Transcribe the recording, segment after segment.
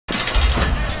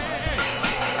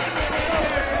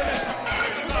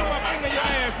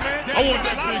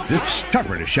It's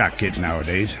tougher to shock kids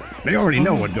nowadays. They already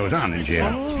know what goes on in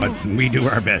jail, but we do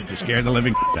our best to scare the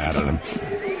living out of them.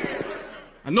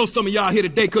 I know some of y'all here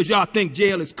today because y'all think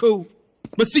jail is cool.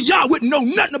 But see, y'all wouldn't know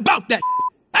nothing about that.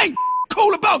 Ain't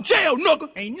cool about jail, nigga.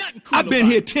 Ain't nothing cool I've been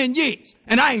here 10 years,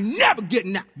 and I ain't never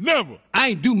getting out. Never. I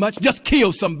ain't do much, just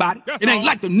kill somebody. It ain't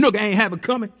like the nigga ain't have it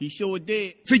coming. He sure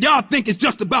did. See, y'all think it's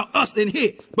just about us in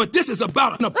here, but this is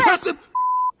about an oppressive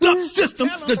up system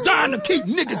designed to keep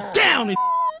niggas down, and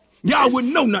y'all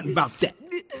wouldn't know nothing about that.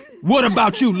 What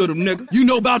about you, little nigga? You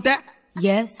know about that?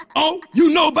 Yes. Oh,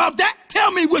 you know about that?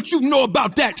 Tell me what you know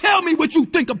about that. Tell me what you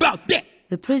think about that.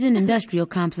 The prison industrial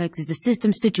complex is a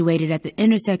system situated at the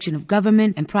intersection of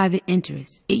government and private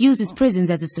interests. It uses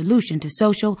prisons as a solution to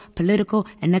social, political,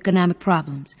 and economic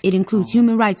problems. It includes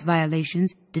human rights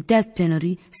violations, the death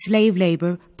penalty, slave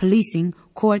labor, policing,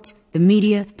 courts, the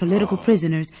media, political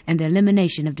prisoners, and the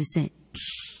elimination of dissent.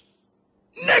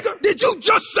 Nigga, did you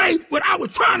just say what I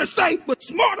was trying to say, but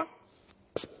smarter?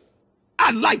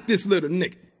 I like this little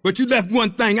nigga, but you left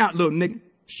one thing out, little nigga.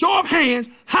 Show of hands,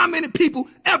 how many people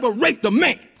ever raped a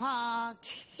man? Pause.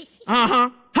 Uh-huh.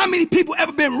 How many people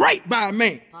ever been raped by a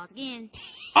man? Pause again.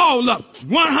 All up,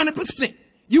 100%.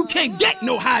 You can't get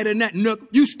no higher than that, nigga.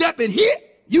 You step in here,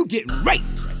 you get raped.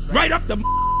 Right up the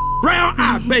brown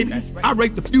eye, baby. I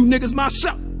raped a few niggas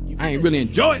myself. I ain't really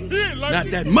enjoy it.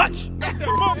 Not that much.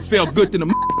 It felt good to the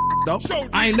though.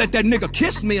 I ain't let that nigga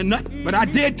kiss me or nothing, but I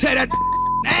did tear that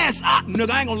ass up, nigga.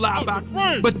 I ain't gonna lie about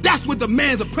it. But that's what the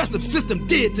man's oppressive system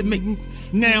did to me.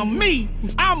 Now me,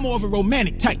 I'm more of a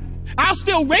romantic type. I'll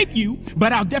still rape you,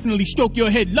 but I'll definitely stroke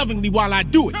your head lovingly while I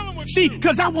do it. See,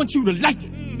 because I want you to like it.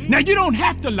 Now you don't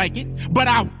have to like it, but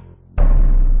I'll...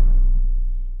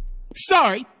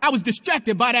 Sorry, I was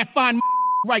distracted by that fine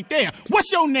right there.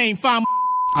 What's your name, fine?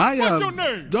 What's your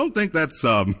name? Don't think that's,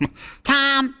 Tom.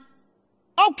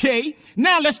 Okay,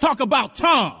 now let's talk about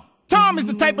Tom. Tom is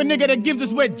the type of nigga that gives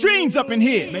us wet dreams up in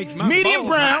here. Medium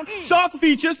brown, soft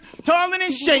features, tall and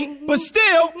in shape, but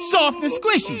still soft and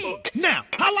squishy. Now,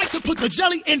 I like to put the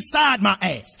jelly inside my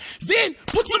ass. Then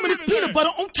put some of this peanut butter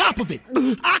on top of it.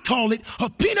 I call it a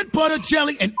peanut butter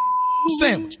jelly and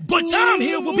sandwich. But Tom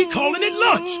here will be calling it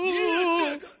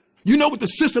lunch. You know what the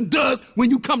system does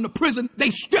when you come to prison? They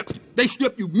strip you. They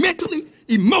strip you mentally,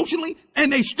 emotionally,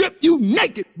 and they strip you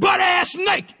naked, butt-ass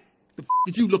naked. The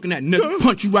is you looking at, nigga?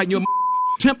 Punch you right in your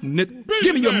temple, nigga.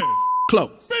 Give me your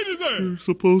clothes. You're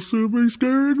supposed to be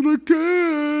scaring the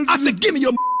kids. I said give me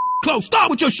your clothes.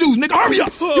 Start with your shoes, nigga. Hurry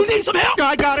up. You need some help?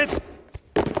 I got it.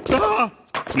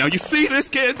 Now you see this,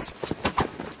 kids?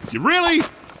 You really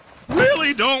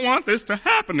don't want this to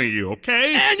happen to you,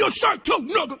 okay? And your shirt too,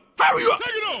 nigga. Hurry up.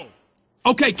 Take it on.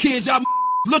 Okay, kids, y'all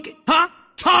looking, huh?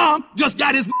 Tom just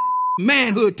got his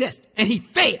manhood test, and he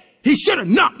failed. He should have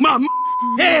knocked my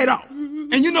head off.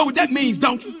 And you know what that means,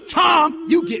 don't you? Tom,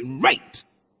 you getting raped.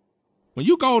 When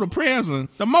you go to prison,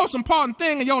 the most important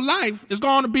thing in your life is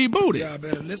going to be booty. Y'all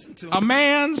better listen to him. A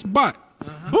man's butt.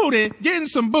 Booty, getting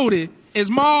some booty, is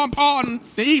more important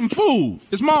than eating food.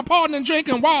 It's more important than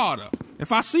drinking water.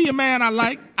 If I see a man I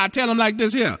like, I tell him like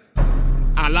this here.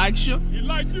 I like you,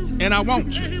 and I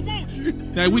want you. And he wants you.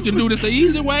 Now, we can do this the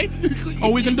easy way,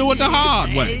 or we can do it the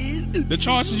hard way. The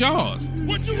choice is yours.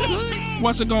 What you want, Tom?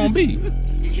 What's it gonna be?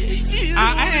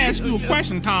 I asked you a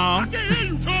question, Tom. I can't hear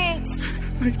you, Tom.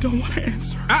 I don't want to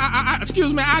answer.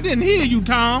 Excuse me, I didn't hear you,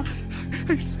 Tom.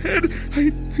 I said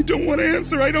I don't want to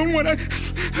answer. I don't want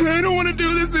to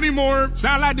do this anymore.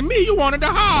 Sound like to me you wanted the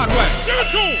hard way. Give it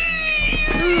to him.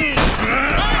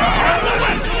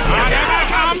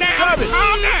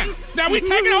 Calm down. Now we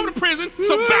taking over the prison,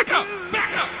 so back up.